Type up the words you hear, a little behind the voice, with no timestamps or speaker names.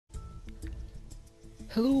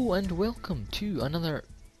Hello and welcome to another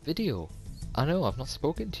video. I know I've not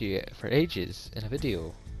spoken to you for ages in a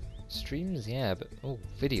video. Streams, yeah, but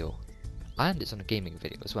video. And it's on a gaming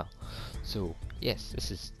video as well. So yes,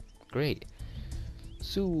 this is great.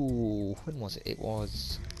 So when was it? It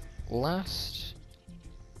was last,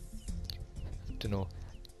 don't know,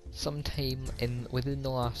 sometime within the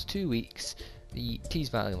last 2 weeks, the Tees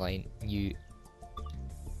Valley line new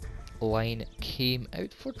line came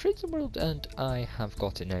out for Trades World, and I have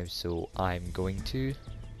got it now, so I'm going to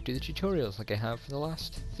do the tutorials like I have for the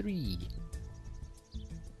last three?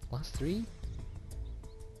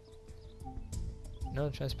 No,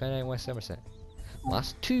 Transparent West Somerset.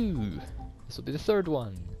 Last two! This will be the third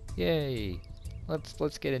one! Yay!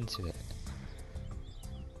 Let's get into it.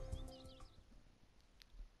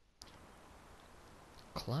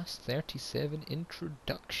 Class 37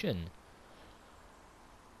 Introduction.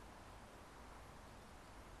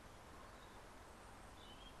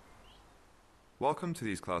 Welcome to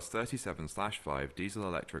these Class 37/5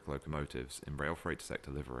 diesel-electric locomotives in rail freight sector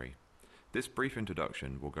livery. This brief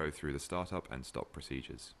introduction will go through the startup and stop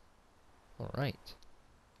procedures. Alright.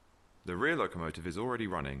 The rear locomotive is already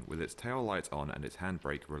running with its tail lights on and its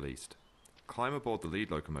handbrake released. Climb aboard the lead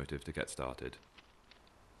locomotive to get started.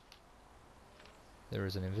 There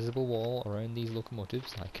is an invisible wall around these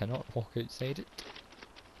locomotives. I cannot walk outside it.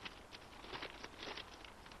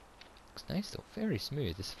 Looks nice though, very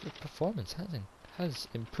smooth. This performance has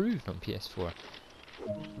improved on PS4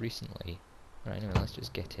 recently. Right, anyway, let's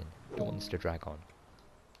just get in. Don't want this to drag on.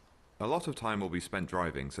 A lot of time will be spent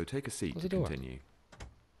driving, so take a seat to continue.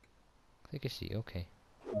 Take a seat, okay.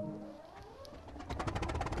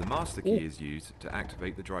 The master key is used to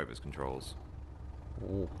activate the driver's controls.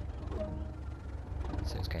 Oh.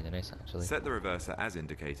 Sounds kind of nice actually. Set the reverser as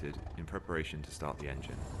indicated in preparation to start the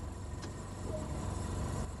engine.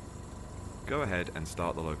 Go ahead and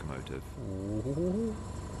start the locomotive. Ooh.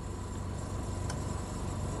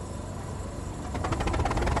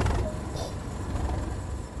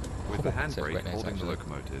 With the handbrake holding the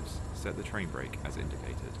locomotives, set the train brake as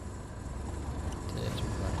indicated.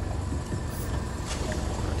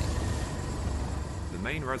 The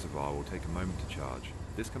main reservoir will take a moment to charge.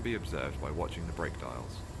 This can be observed by watching the brake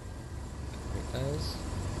dials. Brake dials.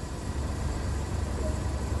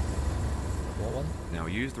 What one? Now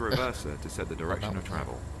use the reverser to set the direction of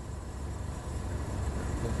travel.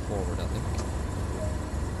 Move forward, I think.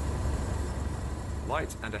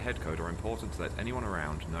 Lights and a head code are important to let anyone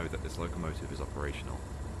around know that this locomotive is operational.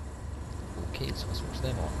 Okay, so I'll switch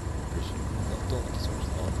them on. Don't want to switch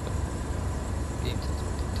them on, but the game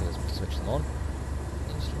tells me to switch them on.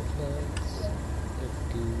 Instrument flags. There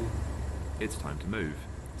we go. It's time to move.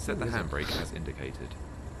 Set the handbrake as indicated.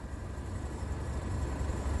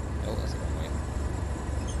 Oh, that's the wrong way.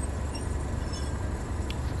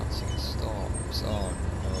 I forgot to sing stops. Oh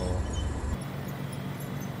no.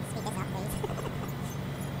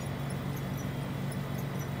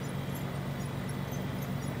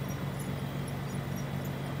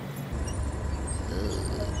 Speed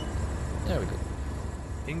this up, please. There we go.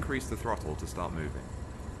 Increase the throttle to start moving.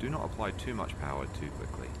 Do not apply too much power too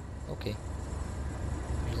quickly. Okay.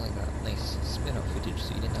 You like that nice spin-off footage,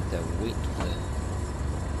 so you didn't have to wait for the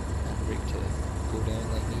handbrake to go down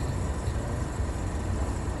like me, you know.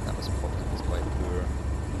 That was quite poor.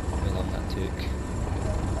 How long that took.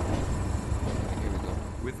 Right, here we go.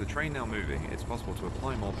 With the train now moving, it's possible to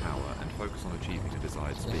apply more power and focus on achieving a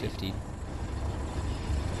desired It's only speed. 15.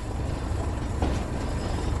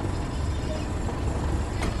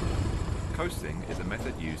 Coasting is a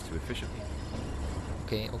method used to efficiently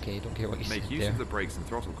Okay, don't care what you said make use there. of the brakes and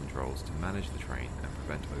throttle controls to manage the train and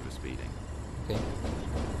prevent overspeeding. Okay.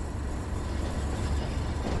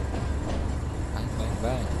 Bang, bang,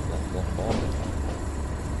 bang. Bomb, bomb, bomb.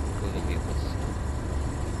 Clearly vehicles.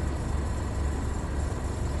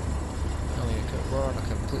 Now we're on a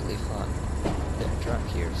completely flat bit of track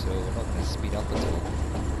here, so we're not going to speed up at all.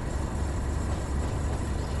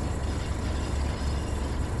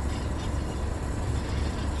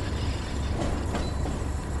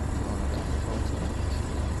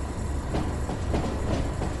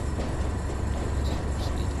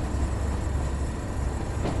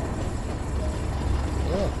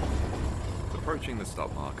 Approaching the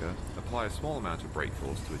stop marker, apply a small amount of brake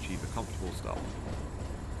force to achieve a comfortable stop.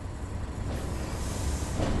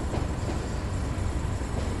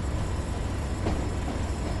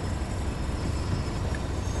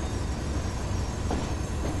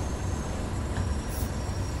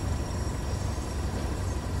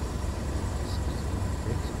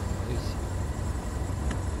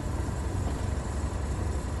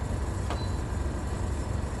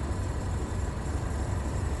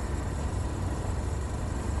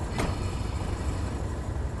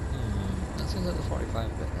 fine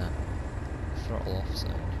about that. Throttle off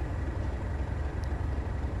sound.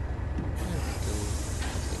 There we go.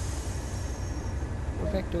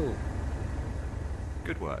 Perfecto!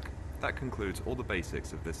 Good work. That concludes all the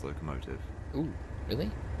basics of this locomotive. Ooh, really?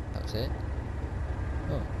 That was it?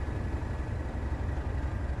 Oh.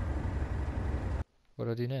 What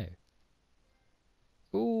do I do now?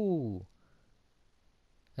 Ooh!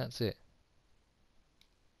 That's it.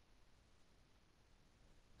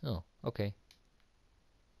 Oh, okay.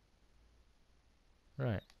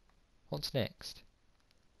 Right. What's next?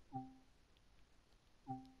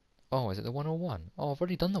 Oh, is it the 101? Oh, I've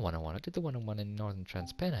already done the 101. I did the 101 in Northern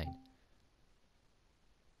Transpennine.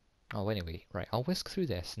 Oh, anyway, right, I'll whisk through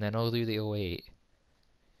this, and then I'll do the 08.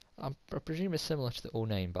 I presume it's similar to the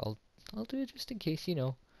 09, but I'll do it just in case, you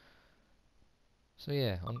know. So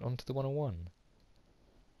yeah, on to the 101.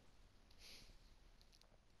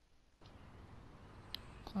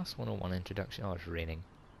 Class 101 introduction. Oh, it's raining.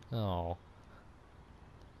 Oh.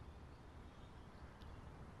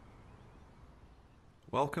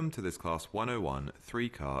 Welcome to this Class 101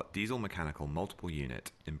 3-car diesel mechanical multiple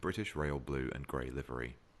unit in British Rail blue and grey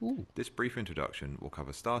livery. Ooh. This brief introduction will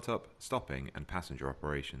cover startup, stopping and passenger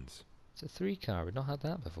operations. It's a 3-car. We've not had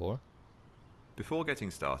that before. Before getting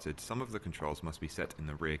started, some of the controls must be set in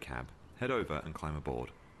the rear cab. Head over and climb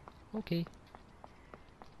aboard. Okay.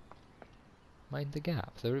 Mind the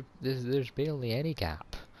gap. There's barely any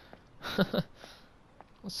gap.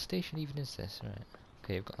 What station even is this? Right.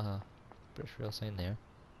 Okay, we've got a British Rail sign there.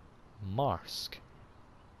 Marsk.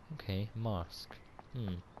 Okay, Marsk.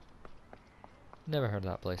 Never heard of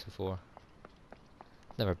that place before.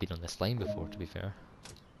 Never been on this line before, to be fair.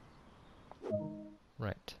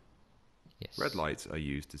 Right. Yes. Red lights are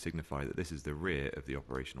used to signify that this is the rear of the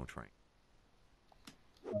operational train.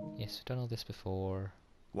 Yes, we've done all this before.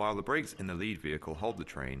 While the brakes in the lead vehicle hold the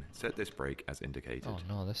train, set this brake as indicated. Oh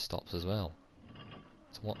no, this stops as well.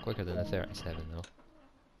 It's a lot quicker than the 37 though.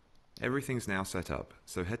 Everything's now set up,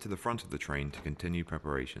 so head to the front of the train to continue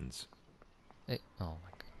preparations. Oh my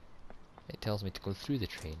god. It tells me to go through the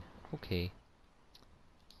train. Okay.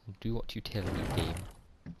 I'll do what you tell me, game.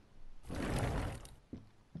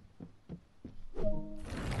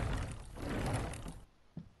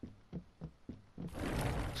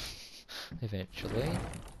 Eventually.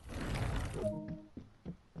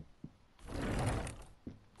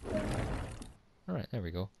 Alright, there we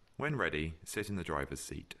go. When ready, sit in the driver's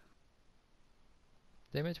seat.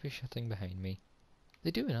 They meant to be shutting behind me. They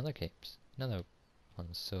do in other games, in other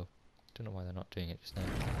ones, so don't know why they're not doing it just now.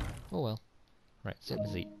 Oh well. Right, sit in the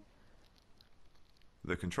seat.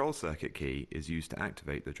 The control circuit key is used to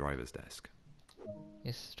activate the driver's desk.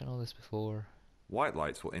 Yes, done all this before. White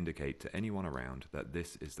lights will indicate to anyone around that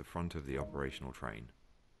this is the front of the operational train.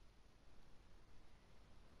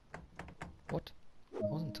 What? I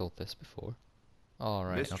wasn't told this before. Oh,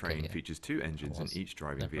 right, This okay, train yeah. features 2 engines in each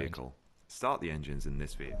driving Never mind. vehicle. Start the engines in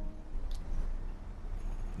this vehicle.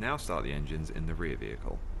 Now start the engines in the rear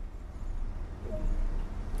vehicle.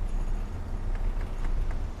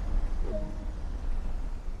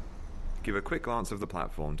 Give a quick glance of the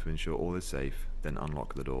platform to ensure all is safe, then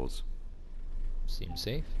unlock the doors. Seems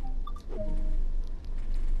safe. What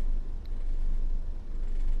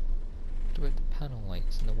about the panel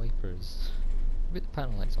lights and the wipers? Put the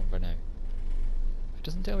panel lights on for now. If it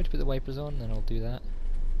doesn't tell me to put the wipers on, then I'll do that.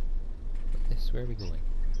 But this, where are we going?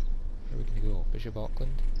 Where are we going to go? Bishop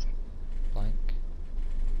Auckland? Blank.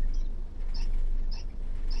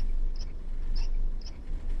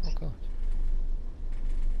 Oh god.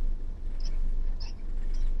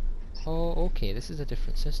 Oh, okay, this is a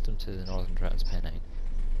different system to the Northern Transpennine.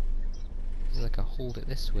 This is like a hold it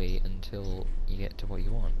this way until you get to what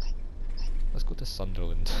you want. Let's go to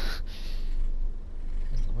Sunderland.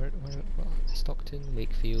 What? Stockton,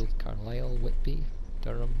 Wakefield, Carlisle, Whitby,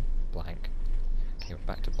 Durham, blank. Okay, we're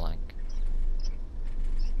back to blank.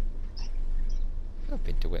 I've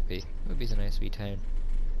been to Whitby. Whitby's a nice wee town.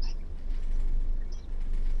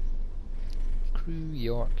 Crew,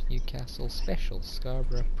 York, Newcastle, Special,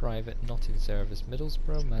 Scarborough, Private, Not in Service,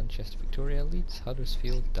 Middlesbrough, Manchester, Victoria, Leeds,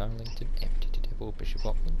 Huddersfield, Darlington, Empty to Depot, Bishop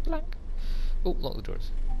Auckland, blank. Oh, lock the doors.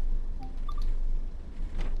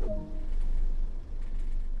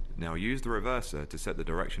 Now use the reverser to set the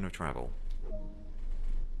direction of travel.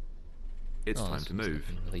 It's time to move.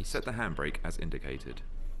 Set the handbrake as indicated.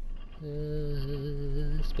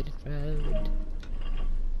 Spin it round.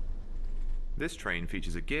 This train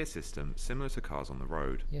features a gear system similar to cars on the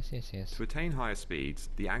road. Yes, yes, yes. To attain higher speeds,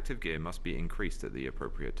 the active gear must be increased at the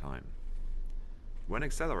appropriate time. When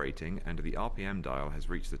accelerating and the RPM dial has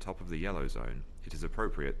reached the top of the yellow zone, it is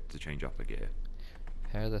appropriate to change up a gear.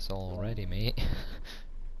 Heard this already, mate.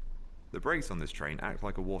 The brakes on this train act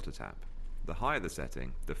like a water tap. The higher the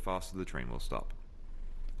setting, the faster the train will stop.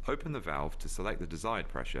 Open the valve to select the desired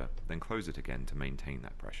pressure, then close it again to maintain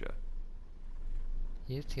that pressure.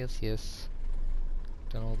 Yes, yes, yes.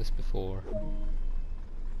 Done all this before.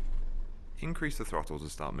 Increase the throttle to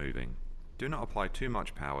start moving. Do not apply too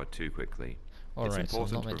much power too quickly. It's Alright, so I'm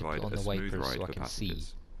important not to meant to provide put on a the smooth wipers ride so I for can see.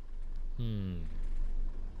 passengers.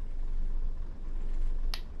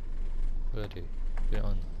 What do I do? Put it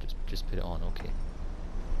on. Just put it on, okay.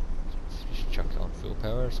 Just chuck it on full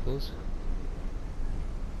power, I suppose.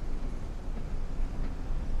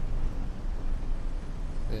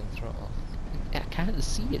 Then throttle. I can't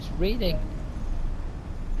see, it's raining!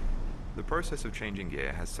 The process of changing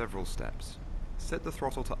gear has several steps. Set the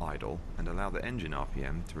throttle to idle and allow the engine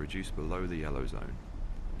RPM to reduce below the yellow zone.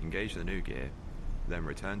 Engage the new gear, then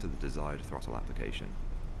return to the desired throttle application.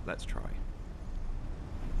 Let's try.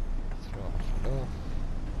 Throttle off.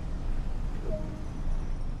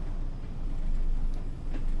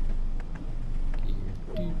 Gear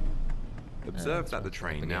 2. Observe that the throttle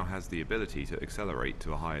train up now again. has the ability to accelerate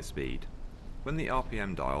to a higher speed. When the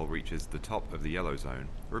RPM dial reaches the top of the yellow zone,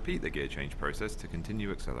 repeat the gear change process to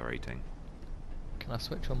continue accelerating. Can I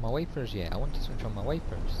switch on my wipers yet? I want to switch on my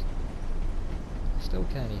wipers. Still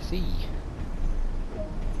can't see.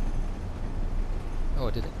 Oh,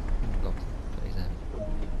 I did it. Oh god, 27.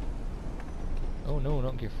 Oh no,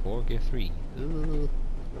 not gear 4, gear 3. Ugh.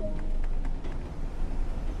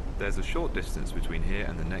 There's a short distance between here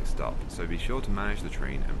and the next stop, so be sure to manage the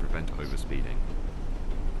train and prevent overspeeding.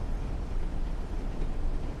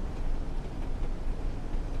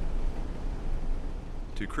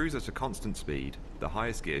 To cruise at a constant speed, the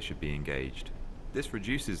highest gear should be engaged. This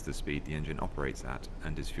reduces the speed the engine operates at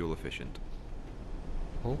and is fuel efficient.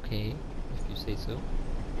 Okay, if you say so.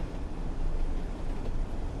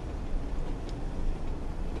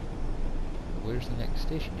 Where's the next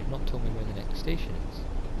station? You've not told me where the next station is.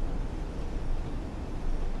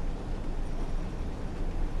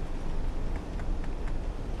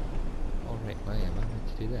 Alright, why am I meant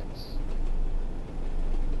to do this?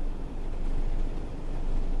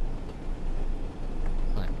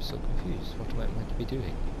 I'm so confused. What am I meant to be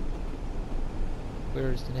doing?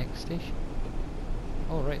 Where is the next station?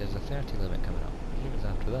 Oh right, there's a 30 limit coming up. I presume it's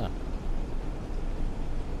after that.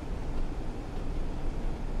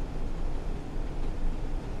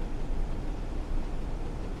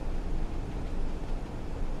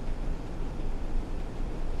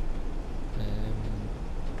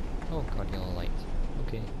 Oh god, yellow light.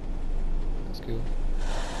 Okay. That's cool.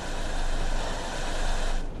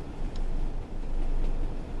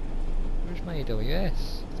 Where's my AWS?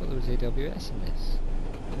 I thought there was AWS in this.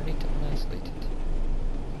 I need to unisolate it.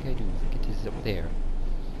 I think I do. I think it is up there.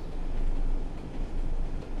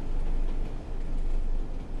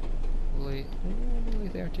 Only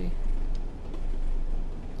 30.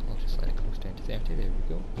 I'll just let it close down to 30. There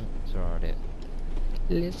we go. Sorry.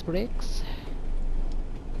 Less brakes.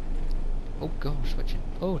 Oh god, switching.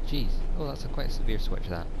 Oh jeez. Oh, that's a quite severe switch,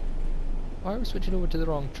 that. Why are we switching over to the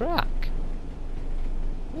wrong track?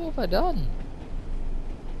 What have I done?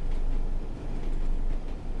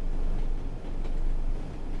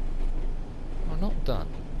 Or not done?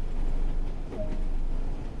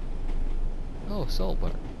 Oh,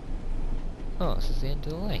 Saltburn. Oh, this is the end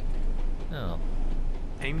of the line. Oh.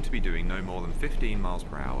 Aim to be doing no more than 15 miles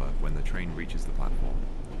per hour when the train reaches the platform.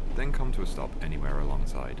 Then come to a stop anywhere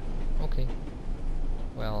alongside. Okay.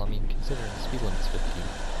 Well, I mean, considering the speed limit's 15.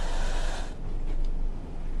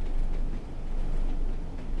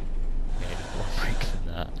 I need more brake than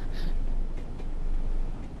that.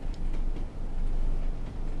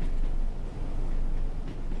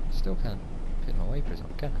 Still can't put my wipers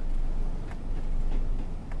on, can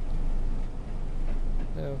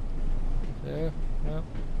I? No. No. No.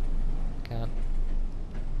 Can't.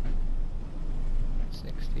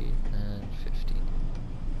 60 and 15.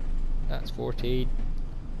 That's 14.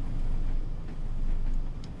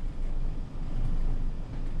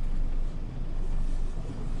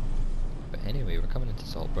 But anyway, we're coming into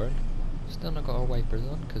Saltburn. Still not got our wipers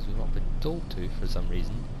on because we've not been told to for some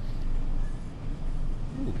reason.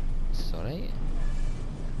 Ooh, this is alright.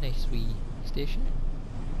 Nice wee station.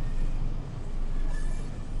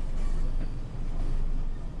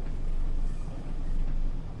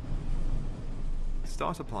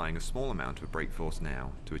 Start applying a small amount of brake force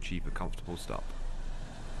now to achieve a comfortable stop.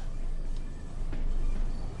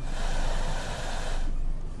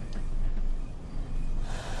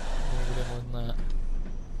 Maybe a bit more than that.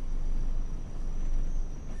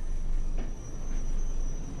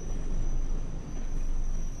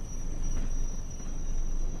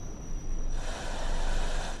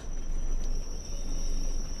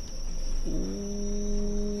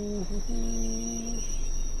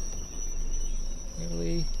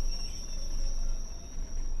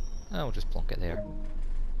 I'll just plonk it there.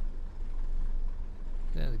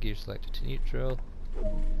 Yeah, the gear selected to neutral.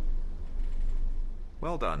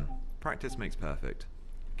 Well done. Practice makes perfect.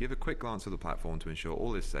 Give a quick glance at the platform to ensure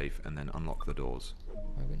all is safe and then unlock the doors.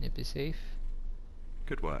 Why wouldn't it be safe?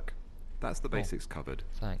 Good work. That's the basics covered.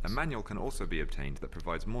 Thanks. A manual can also be obtained that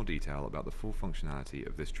provides more detail about the full functionality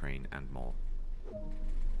of this train and more.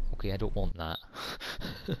 Okay, I don't want that.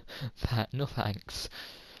 No thanks.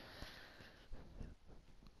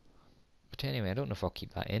 But anyway, I don't know if I'll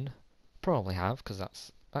keep that in. Probably have, because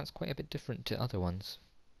that's quite a bit different to other ones.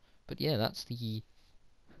 But yeah, that's the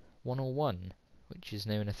 101, which is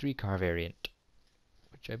now in a 3-car variant,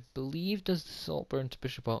 which I believe does the Saltburn to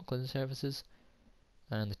Bishop Auckland services,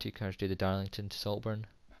 and the 2 cars do the Darlington to Saltburn,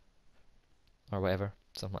 or whatever,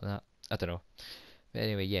 something like that. I don't know. But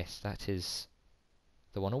anyway, yes, that is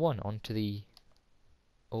the 101. On to the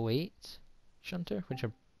 08 Shunter, which I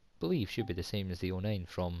believe should be the same as the 09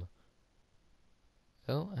 from...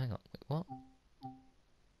 Oh, hang on, wait, what?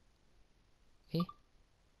 Eh?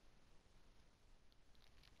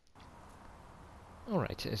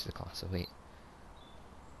 Alright, it is the class 08.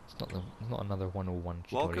 It's not another 101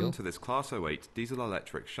 tutorial. Welcome to this Class 08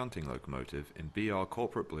 diesel-electric shunting locomotive in BR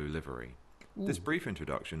Corporate Blue livery. Ooh. This brief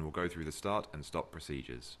introduction will go through the start and stop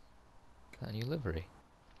procedures. That new livery.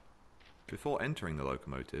 Before entering the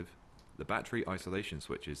locomotive, the battery isolation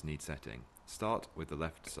switches need setting. Start with the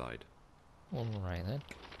left side. Alright then.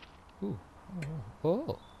 Ooh.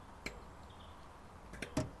 Oh.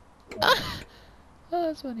 Ah! Oh,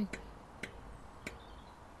 that's funny.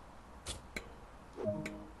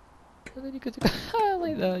 And then you go to I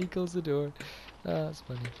like that, he closed the door. Oh, that's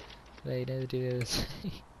funny. Right, now do the other side.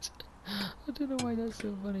 I don't know why that's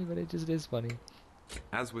so funny, but it just is funny.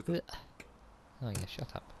 As with the... Oh yeah,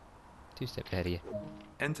 shut up. 2 steps ahead of you.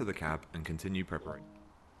 Enter the cab and continue preparing.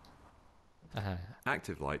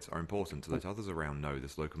 Active lights are important to let others around know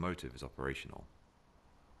this locomotive is operational.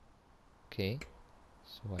 Okay,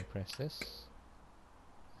 so I press this,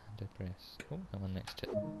 and I press... Oh, I'm on next to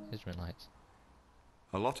it. Instrument lights.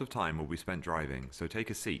 A lot of time will be spent driving, so take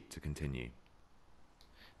a seat to continue.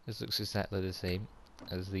 This looks exactly the same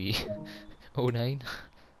as the 09.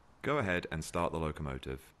 Go ahead and start the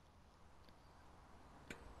locomotive.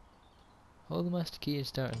 Hold the master key and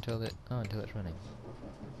start until it's running.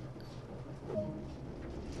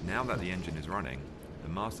 Now that the engine is running, the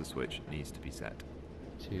master switch needs to be set.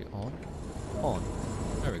 To on. On.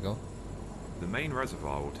 There we go. The main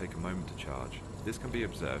reservoir will take a moment to charge. This can be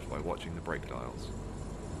observed by watching the brake dials.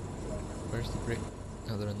 Where's the brake?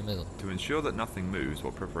 Oh, they're in the middle. To ensure that nothing moves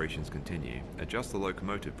while preparations continue, adjust the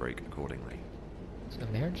locomotive brake accordingly. It's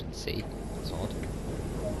an emergency. That's odd.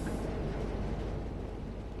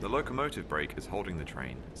 The locomotive brake is holding the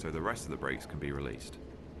train, so the rest of the brakes can be released.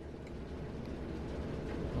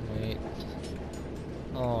 Oh wait.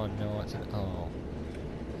 Oh no, it's an... Oh.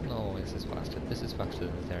 No, this is faster. This is faster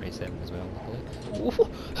than the 37 as well, luckily.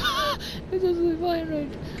 This is flying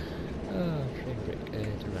round. Oh, train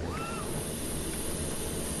brake to run.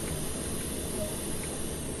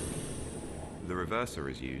 The reverser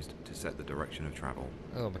is used to set the direction of travel.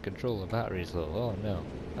 Oh, my controller battery is low. Oh no,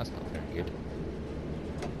 that's not very good.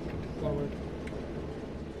 Forward.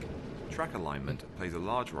 Track alignment plays a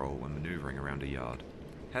large role when maneuvering around a yard.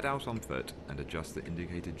 Head out on foot and adjust the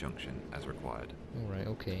indicated junction as required. Alright,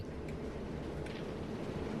 okay.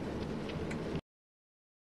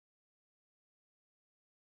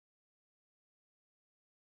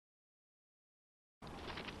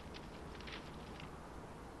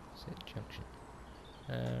 Set junction.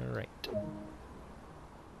 Right.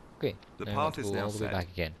 Okay. The now part let's is go now all the way set. back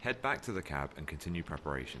again. Head back to the cab and continue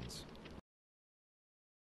preparations.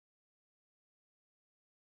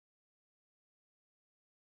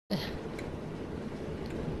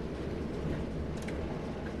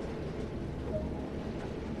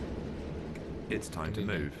 It's time to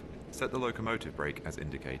move. Set the locomotive brake as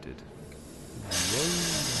indicated.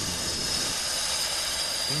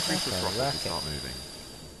 Increase the throttle to start moving.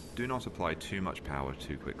 Do not apply too much power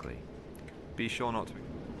too quickly. Be sure not to...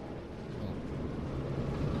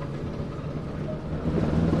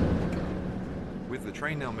 With the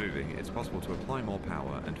train now moving, it's possible to apply more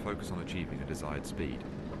power and focus on achieving a desired speed.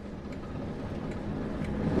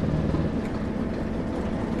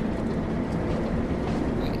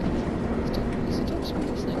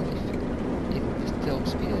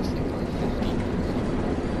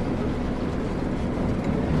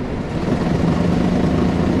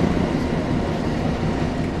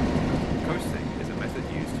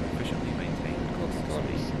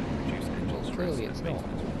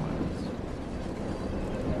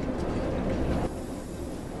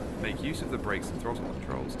 Make use of the brakes and throttle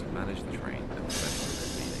controls to manage the train and prevent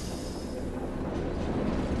overspeeding.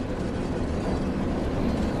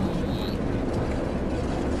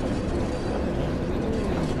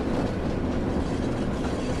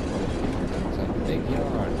 It's a big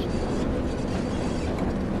yard.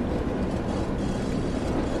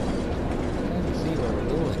 I can see where we're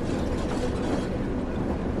going.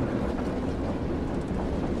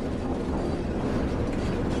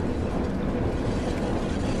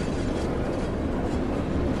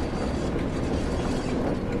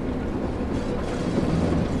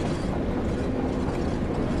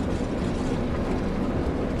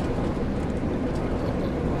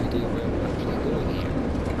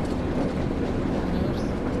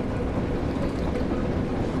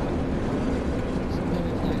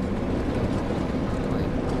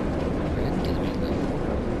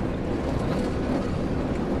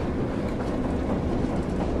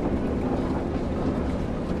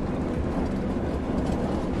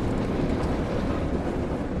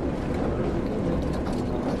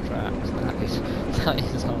 That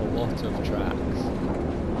is a lot of tracks.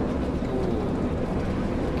 Oh,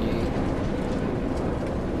 okay.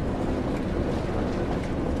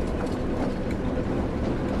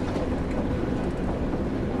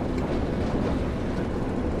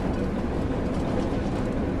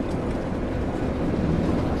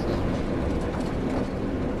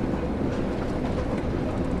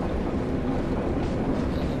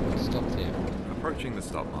 Stop there. Approaching the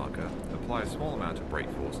stop marker, apply a small amount of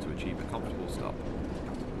brake force to achieve a comfortable stop.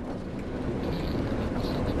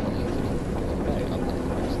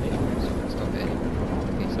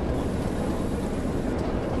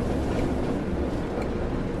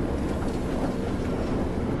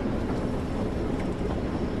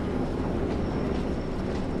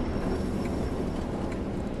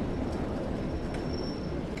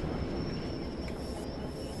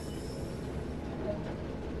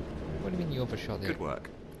 What do you mean you overshot there? Good work.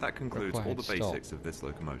 That concludes all the Required basics of this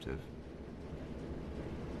locomotive.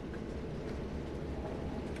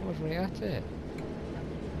 I was right at it.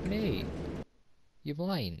 Mate, you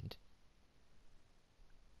blind.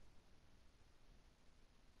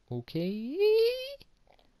 Okay.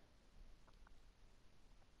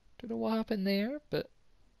 Don't know what happened there, but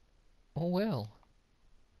oh well.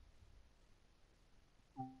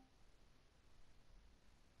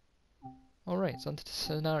 Alright, so on to the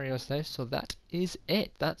scenarios now. So that is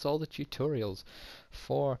it. That's all the tutorials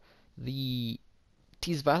for the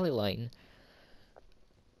Tees Valley line.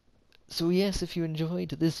 So yes, if you enjoyed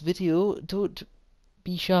this video, don't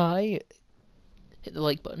be shy. Hit the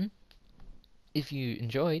like button. If you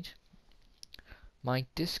enjoyed my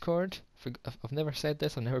Discord, I've never said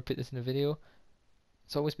this, I've never put this in a video.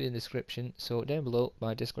 It's always been in the description. So down below,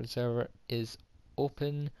 my Discord server is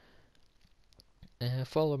open.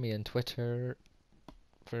 Follow me on Twitter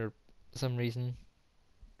for some reason.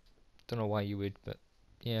 Don't know why you would, but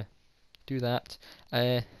yeah, do that.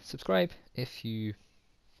 Subscribe if you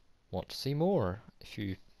want to see more. If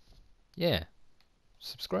you, yeah,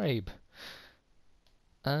 subscribe.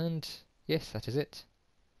 And yes, that is it.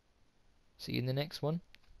 See you in the next one.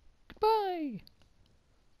 Goodbye!